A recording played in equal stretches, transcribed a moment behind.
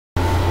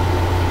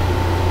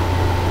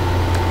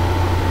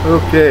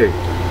Okay,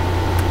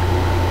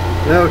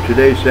 now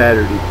today's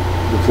Saturday,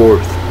 the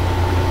 4th.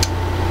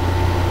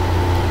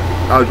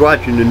 I was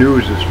watching the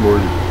news this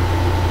morning.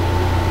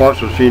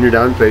 Also seen it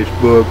on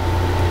Facebook,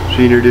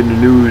 seen it in the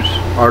news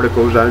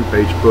articles on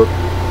Facebook.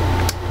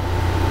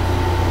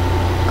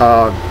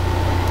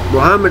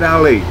 Muhammad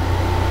Ali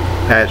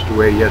passed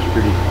away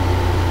yesterday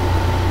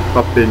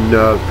up in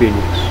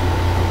Phoenix.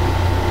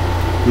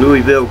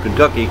 Louisville,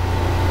 Kentucky,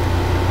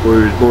 where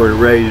he was born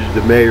and raised.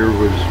 The mayor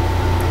was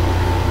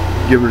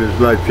given his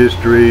life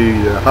history.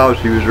 The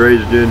house he was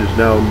raised in is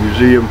now a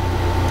museum.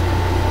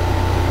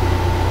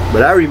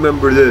 But I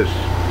remember this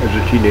as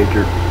a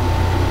teenager.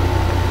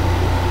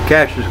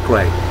 Cassius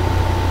Clay,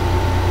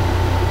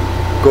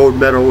 gold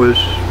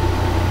medalist,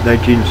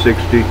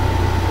 1960.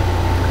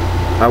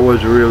 I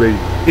wasn't really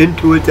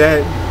into it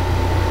then.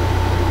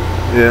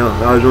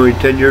 I was only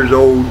 10 years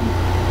old.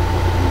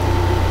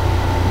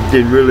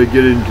 Didn't really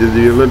get into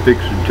the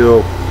Olympics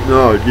until,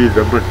 oh geez,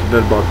 I must have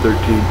been about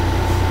 13.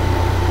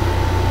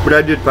 But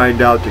I did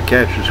find out that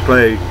Cassius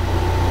Clay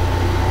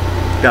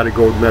got a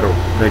gold medal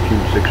in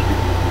 1960.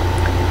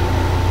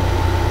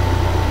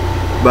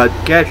 But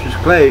Cassius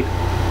Clay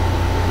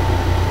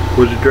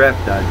was a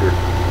draft dodger.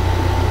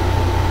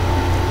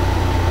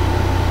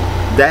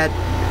 That,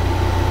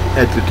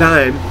 at the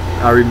time,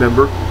 I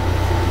remember,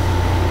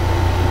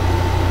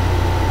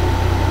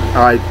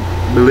 I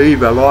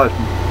believe I lost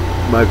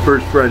my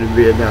first friend in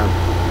Vietnam.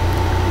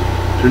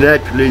 So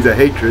naturally the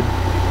hatred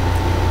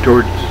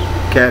towards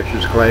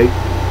Cassius Clay.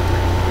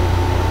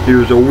 He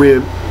was a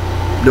wimp,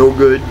 no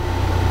good,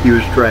 he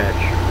was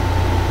trash.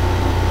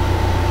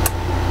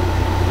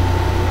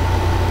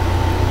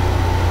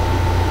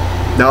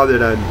 Now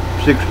that I'm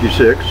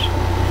 66,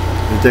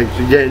 and thanks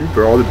again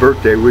for all the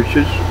birthday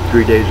wishes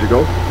 3 days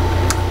ago,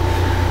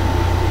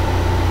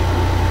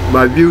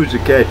 my views of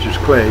Cassius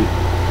Clay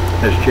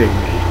has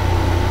changed.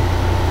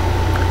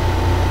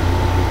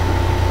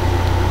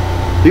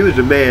 He was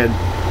a man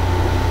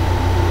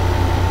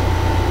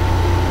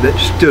that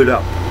stood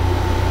up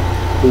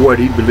for what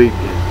he believed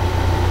in.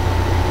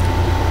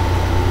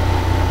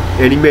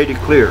 And he made it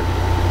clear.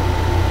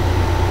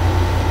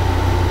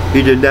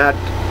 He did not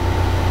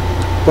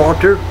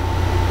falter.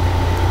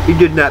 He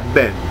did not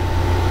bend.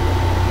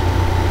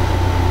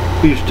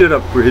 He stood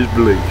up for his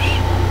beliefs.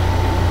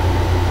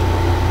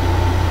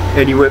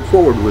 And he went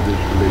forward with his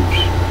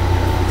beliefs.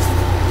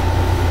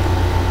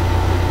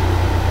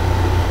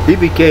 He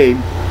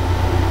became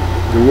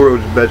the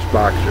world's best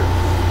boxer.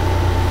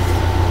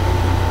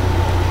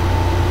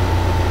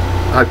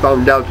 I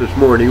found out this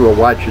morning while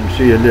watching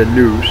CNN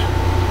News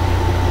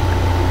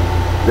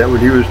that when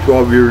he was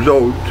 12 years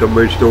old,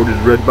 somebody stole his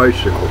red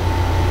bicycle.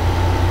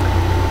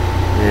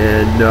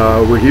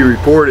 And when he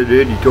reported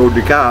it, he told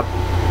the cop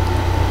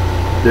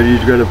that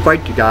he's going to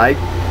fight the guy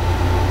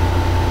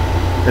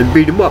and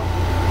beat him up.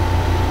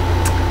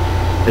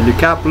 And the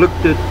cop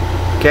looked at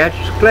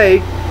Cassius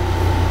Clay,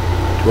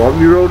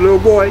 12-year-old little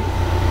boy,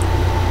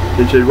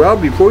 and said, well,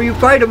 before you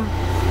fight him,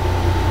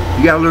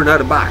 you got to learn how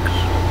to box.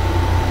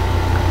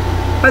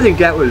 I think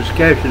that was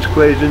Cassius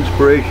Clay's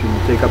inspiration to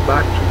take up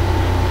boxing,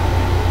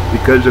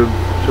 because of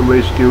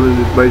somebody stealing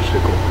his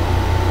bicycle.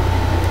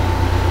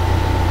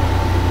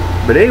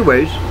 But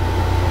anyways,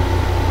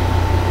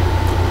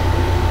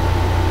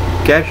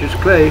 Cassius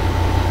Clay,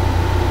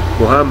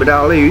 Muhammad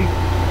Ali,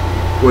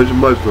 was a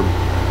Muslim.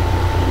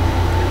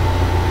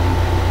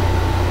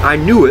 I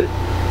knew it.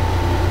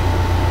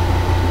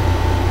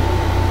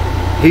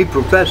 He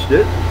professed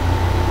it.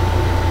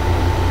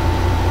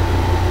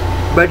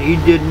 But he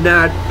did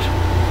not,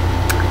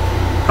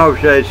 how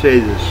should I say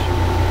this,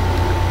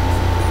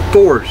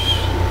 force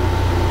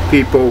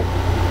people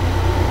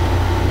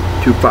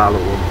to follow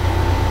him.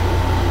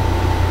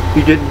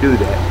 He didn't do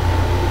that.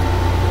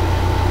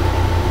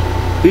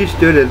 He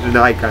stood as an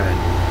icon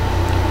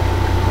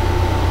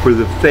for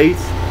the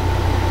faith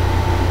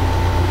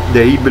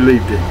that he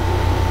believed in.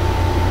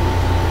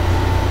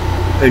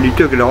 And he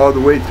took it all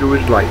the way through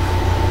his life.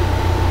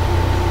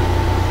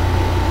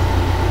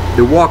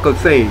 The Walk of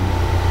Fame,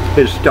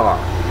 his star.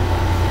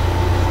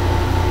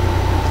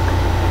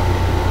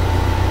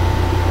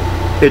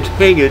 It's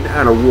hanging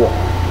on a wall.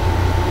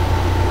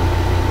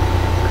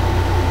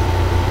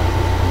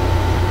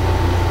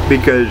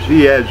 Because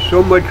he has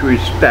so much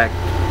respect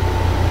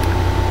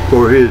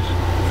for his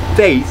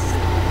faith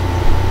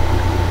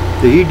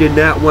that he did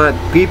not want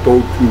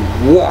people to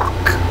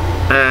walk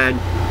on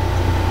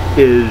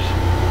his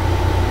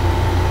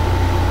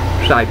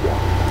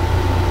sidewalk,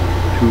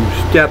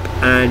 to step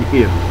on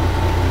him.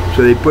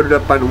 So they put it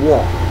up on the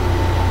wall.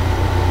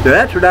 Now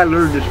that's what I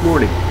learned this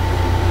morning.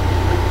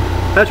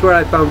 That's what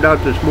I found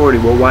out this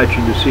morning while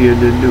watching the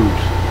CNN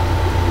News.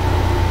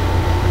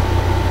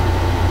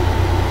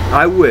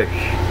 I wish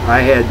I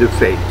had the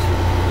faith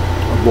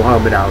of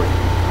Muhammad Ali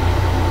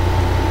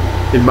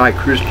in my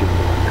Christian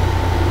walk.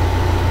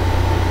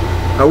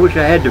 I wish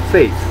I had the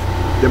faith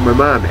that my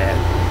mom had.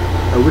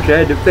 I wish I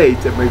had the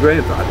faith that my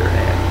grandfather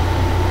had.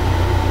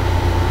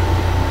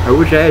 I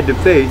wish I had the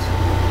faith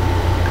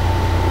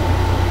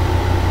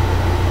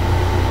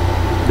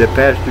that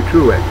Pastor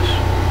Truex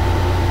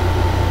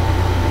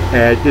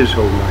had his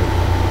whole life.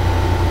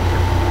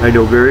 I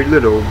know very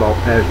little about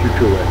Pastor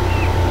Truex,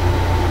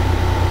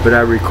 but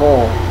I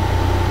recall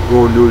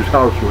going to his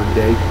house one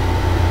day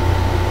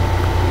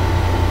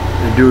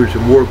and doing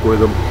some work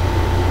with him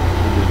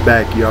in his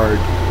backyard.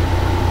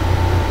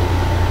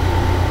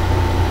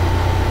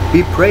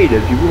 He prayed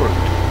as he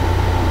worked.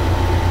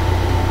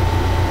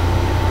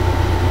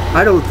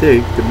 I don't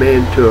think the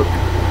man took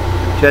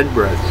 10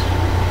 breaths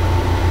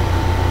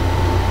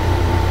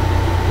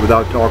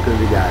without talking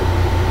to God.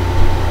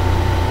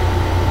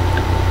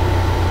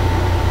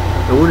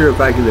 I wonder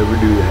if I can ever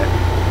do that.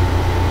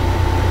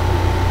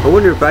 I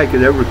wonder if I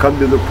can ever come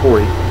to the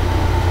point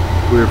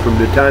where from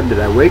the time that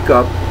I wake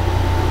up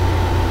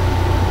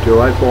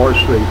until I fall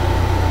asleep,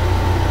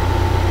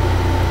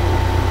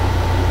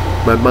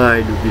 my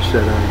mind would be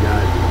set on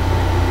God.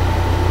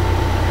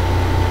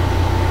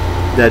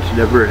 That's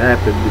never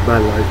happened in my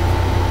life.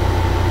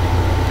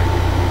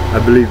 I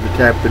believe it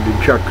happened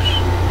in Chuck's,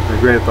 my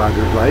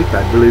grandfather's life.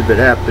 I believe it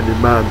happened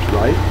in Mom's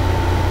life.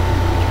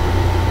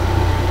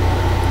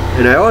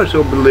 And I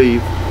also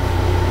believe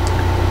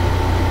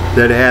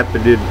that it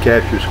happened in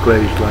Cassius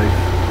Clay's life.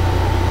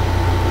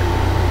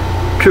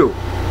 True.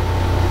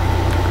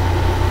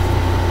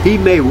 He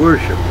may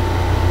worship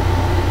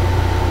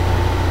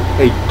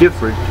a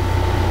different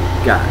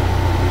God.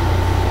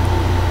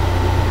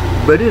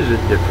 But is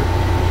it different?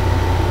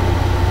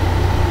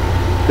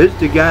 Is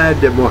the God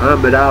that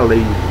Muhammad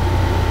Ali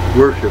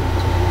worshipped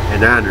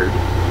and honored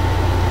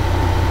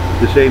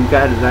the same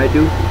God as I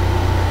do?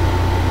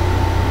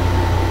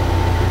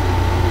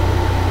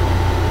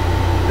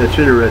 That's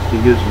interesting,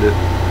 isn't it?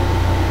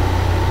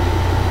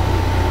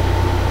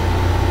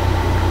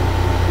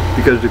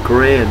 Because the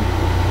Quran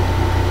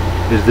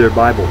is their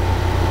Bible.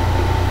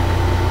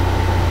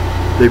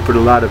 They put a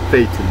lot of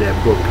faith in that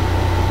book.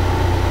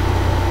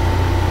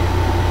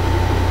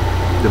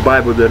 The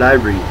Bible that I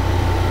read,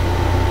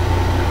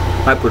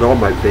 I put all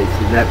my faith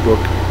in that book.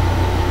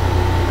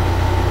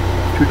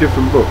 Two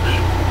different books.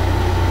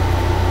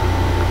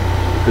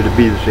 Could it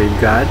be the same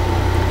God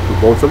for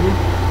both of them?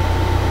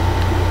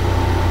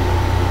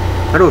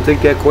 I don't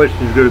think that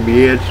question is going to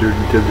be answered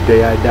until the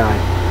day I die.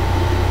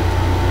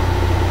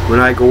 When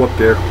I go up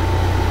there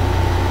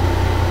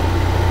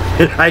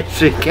and I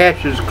see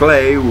Cassius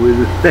Clay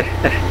with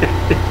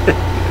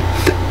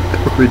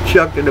with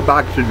Chuck in the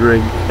boxing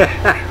ring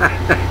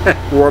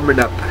warming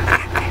up.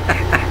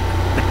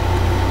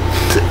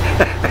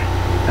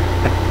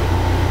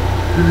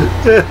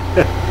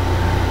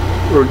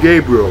 Or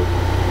Gabriel.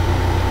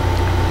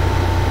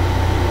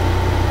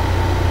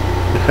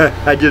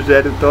 I just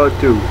had a thought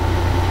too.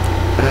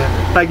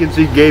 I can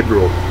see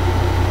Gabriel,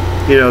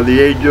 you know,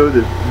 the angel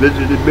that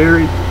visited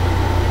Mary,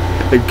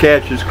 and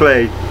Cassius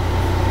Clay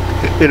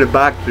in a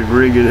boxing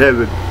ring in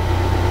heaven.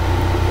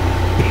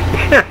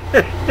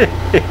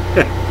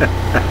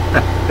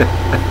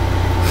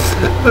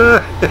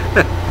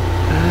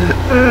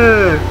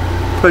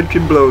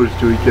 Punching blows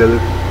to each other.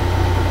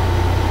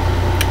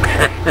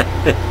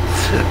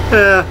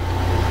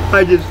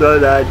 I just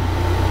thought I'd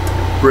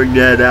bring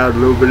that out, a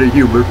little bit of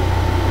humor.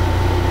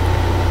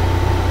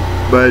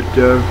 But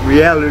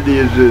reality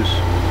is this.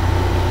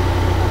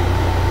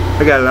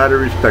 I got a lot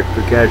of respect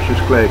for Cassius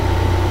Clay.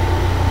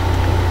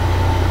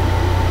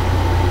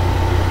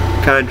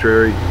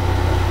 Contrary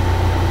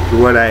to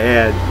what I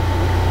had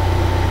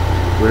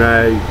when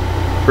I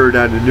heard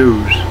on the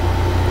news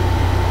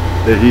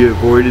that he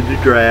avoided the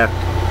draft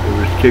and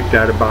was kicked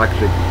out of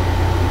boxing.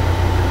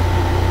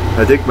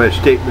 I think my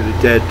statement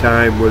at that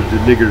time was the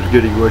nigger's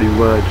getting what he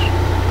wants.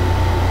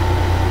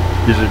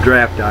 He's a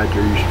draft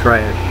dodger, he's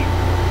trash.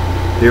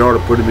 They ought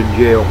to put him in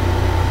jail.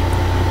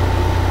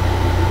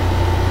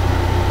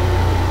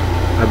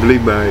 I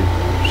believe my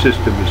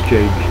system has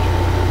changed.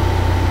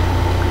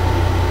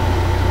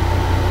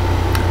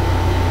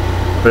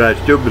 But I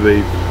still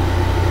believe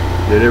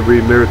that every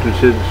American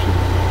citizen,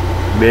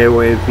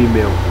 male and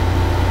female,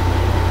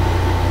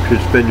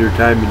 should spend their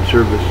time in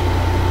service.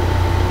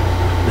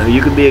 Now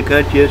you can be a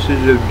conscientious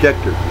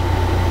objector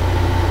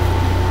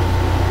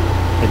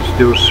and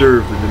still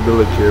serve in the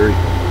military.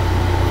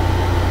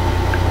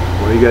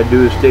 All you gotta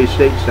do is stay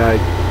stateside.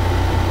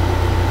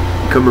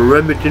 Become a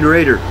Remington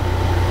Raider.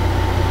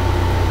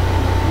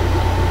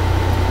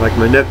 Like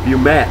my nephew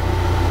Matt.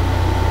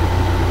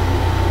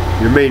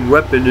 Your main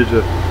weapon is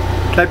a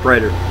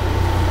typewriter.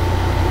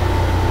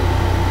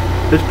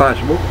 It's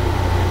possible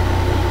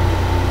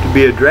to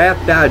be a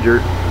draft dodger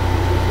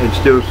and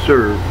still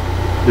serve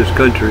this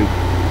country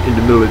in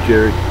the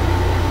military.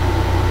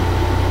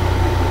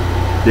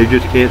 They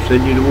just can't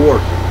send you to war.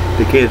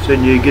 They can't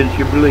send you against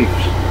your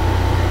beliefs.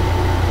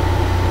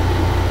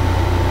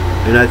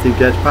 And I think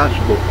that's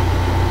possible.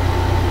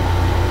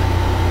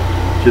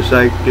 Just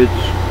like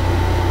it's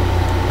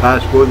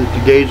possible that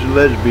the gays and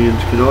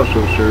lesbians can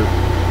also serve.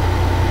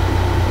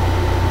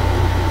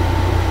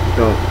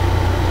 So,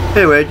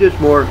 anyway, just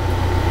more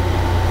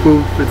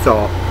food for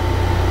thought.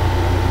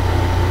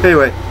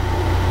 Anyway,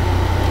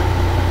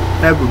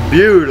 Have a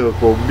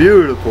beautiful,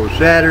 beautiful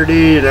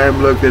Saturday, and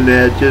I'm looking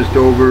at just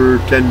over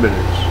 10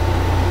 minutes.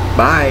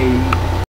 Bye.